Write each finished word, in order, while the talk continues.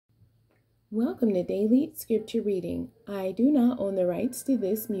Welcome to Daily Scripture Reading. I do not own the rights to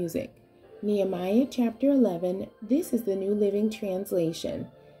this music. Nehemiah chapter 11, this is the New Living Translation.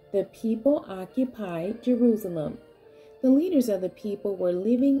 The people occupy Jerusalem. The leaders of the people were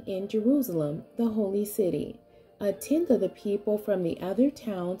living in Jerusalem, the holy city. A tenth of the people from the other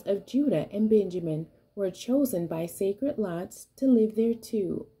towns of Judah and Benjamin were chosen by sacred lots to live there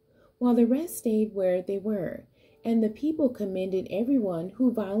too, while the rest stayed where they were. And the people commended everyone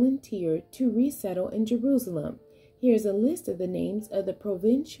who volunteered to resettle in Jerusalem. Here's a list of the names of the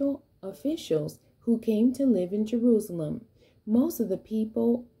provincial officials who came to live in Jerusalem. Most of the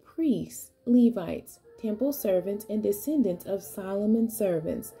people, priests, Levites, temple servants, and descendants of Solomon's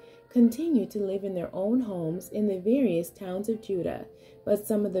servants, continued to live in their own homes in the various towns of Judah. But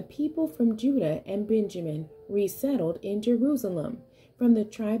some of the people from Judah and Benjamin resettled in Jerusalem. From the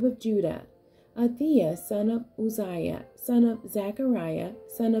tribe of Judah, Athiah, son of Uzziah, son of Zechariah,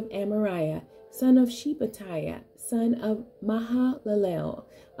 son of Amariah, son of Shephatiah, son of Mahalalel,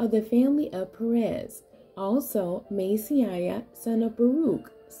 of the family of Perez. Also Maaseiah, son of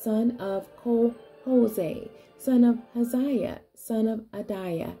Baruch, son of Kol-Hoseh, son of Haziah, son of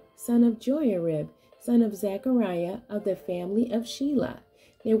Adiah, son of Joiarib, son of Zechariah, of the family of Shelah.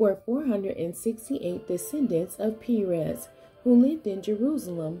 There were 468 descendants of Perez, who lived in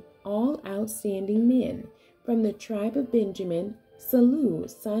Jerusalem, all outstanding men. From the tribe of Benjamin, Salu,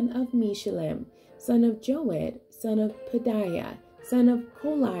 son of Meshullam, son of Joed, son of Pedaiah, son of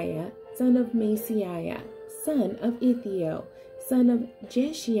Koliah, son of Maaseiah, son of Ithiel, son of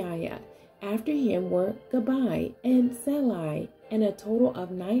Jeshiah. After him were Gabai and Salai, and a total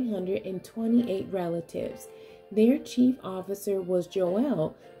of 928 relatives. Their chief officer was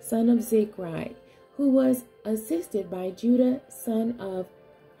Joel, son of Zichri, who was assisted by Judah, son of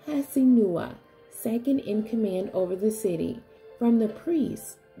Hasenua, second in command over the city. From the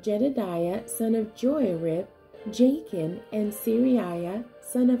priests, Jedediah, son of Joiarib, Jachin, and Seriah,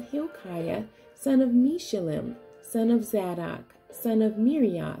 son of Hilkiah, son of Meshullam, son of Zadok, son of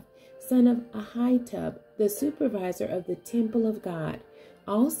Miriath, son of Ahitub, the supervisor of the temple of God.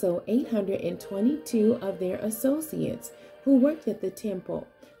 Also 822 of their associates who worked at the temple.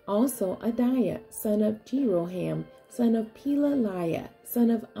 Also Adiah, son of Jeroham, son of Pelaliah, son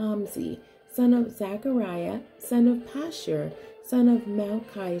of Amzi, son of Zechariah, son of Pashur, son of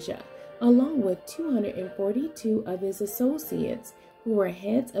Malchijah, along with 242 of his associates, who were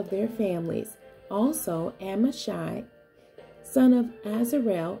heads of their families. Also Amashai, son of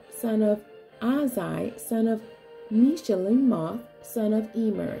Azarel, son of Azai, son of Meshillemoth, son of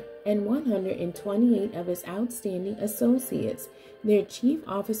Emer, and 128 of his outstanding associates. Their chief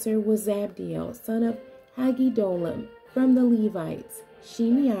officer was Zabdiel, son of Haggedolim. From the Levites,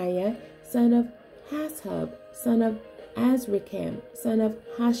 Shemaiah, son of Hashub, son of Azrikam, son of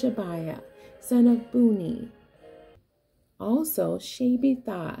Hashabiah, son of Buni. Also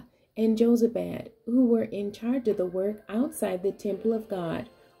Shabethah and Jozabad, who were in charge of the work outside the temple of God.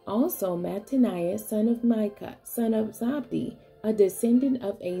 Also Mattaniah, son of Micah, son of Zabdi, a descendant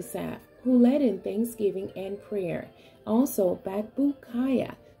of Asaph, who led in thanksgiving and prayer. Also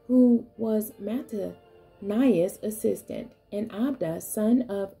Bakbukiah, who was Mattaniah's assistant, and Abda, son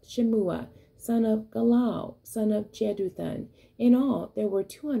of Shemua, son of Galal, son of Jeduthun. In all, there were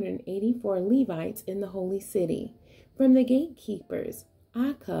 284 Levites in the holy city. From the gatekeepers,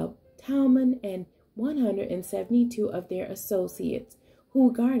 Akub, Talmon, and 172 of their associates,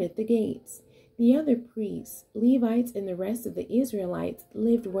 who guarded the gates. The other priests, Levites, and the rest of the Israelites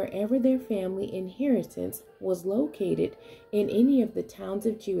lived wherever their family inheritance was located in any of the towns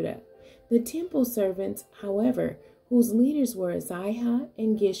of Judah. The temple servants, however, whose leaders were Azihah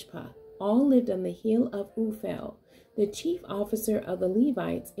and Gishpa, all lived on the hill of Uphel. The chief officer of the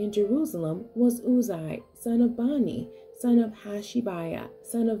Levites in Jerusalem was Uzzi, son of Bani, son of Hashabiah,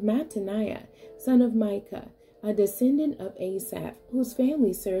 son of Mattaniah, son of Micah, a descendant of Asaph, whose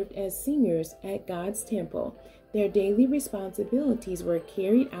family served as singers at God's temple. Their daily responsibilities were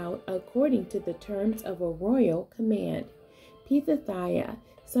carried out according to the terms of a royal command. Pethathiah,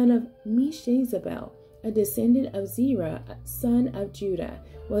 son of Meshezabel, a descendant of Zerah, son of Judah,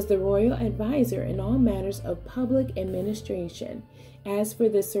 was the royal advisor in all matters of public administration. As for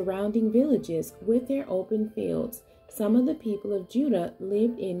the surrounding villages with their open fields, some of the people of Judah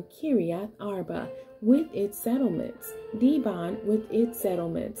lived in Kiriath Arba with its settlements, Dibon with its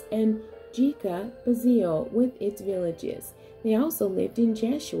settlements, and Jekah Bazeel with its villages. They also lived in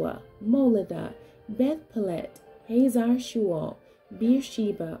Jeshua, Moladah, Beth-Pelet, Hazar Shual,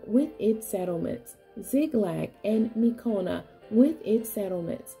 Beersheba with its settlements, Ziklag, and Mekona with its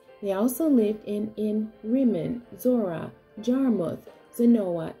settlements. They also lived in Rimmon, Zorah, Jarmuth,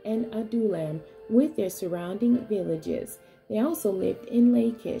 Zanoah, and Adullam with their surrounding villages. They also lived in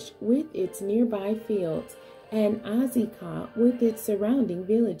Lachish with its nearby fields, and Azekah with its surrounding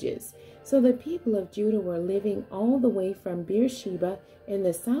villages. So the people of Judah were living all the way from Beersheba in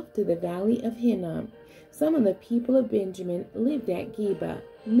the south to the valley of Hinnom. Some of the people of Benjamin lived at Geba,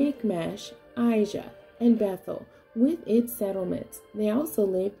 Michmash, Aijah, and Bethel, with its settlements. They also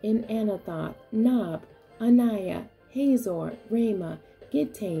lived in Anathoth, Nob, Aniah, Hazor, Ramah,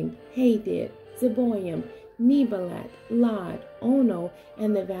 Gittaim, Hadid, Zeboim, Nebalat, Lod, Ono,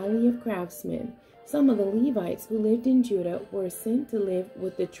 and the valley of craftsmen. Some of the Levites who lived in Judah were sent to live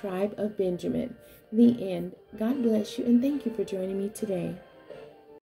with the tribe of Benjamin. The end. God bless you, and thank you for joining me today.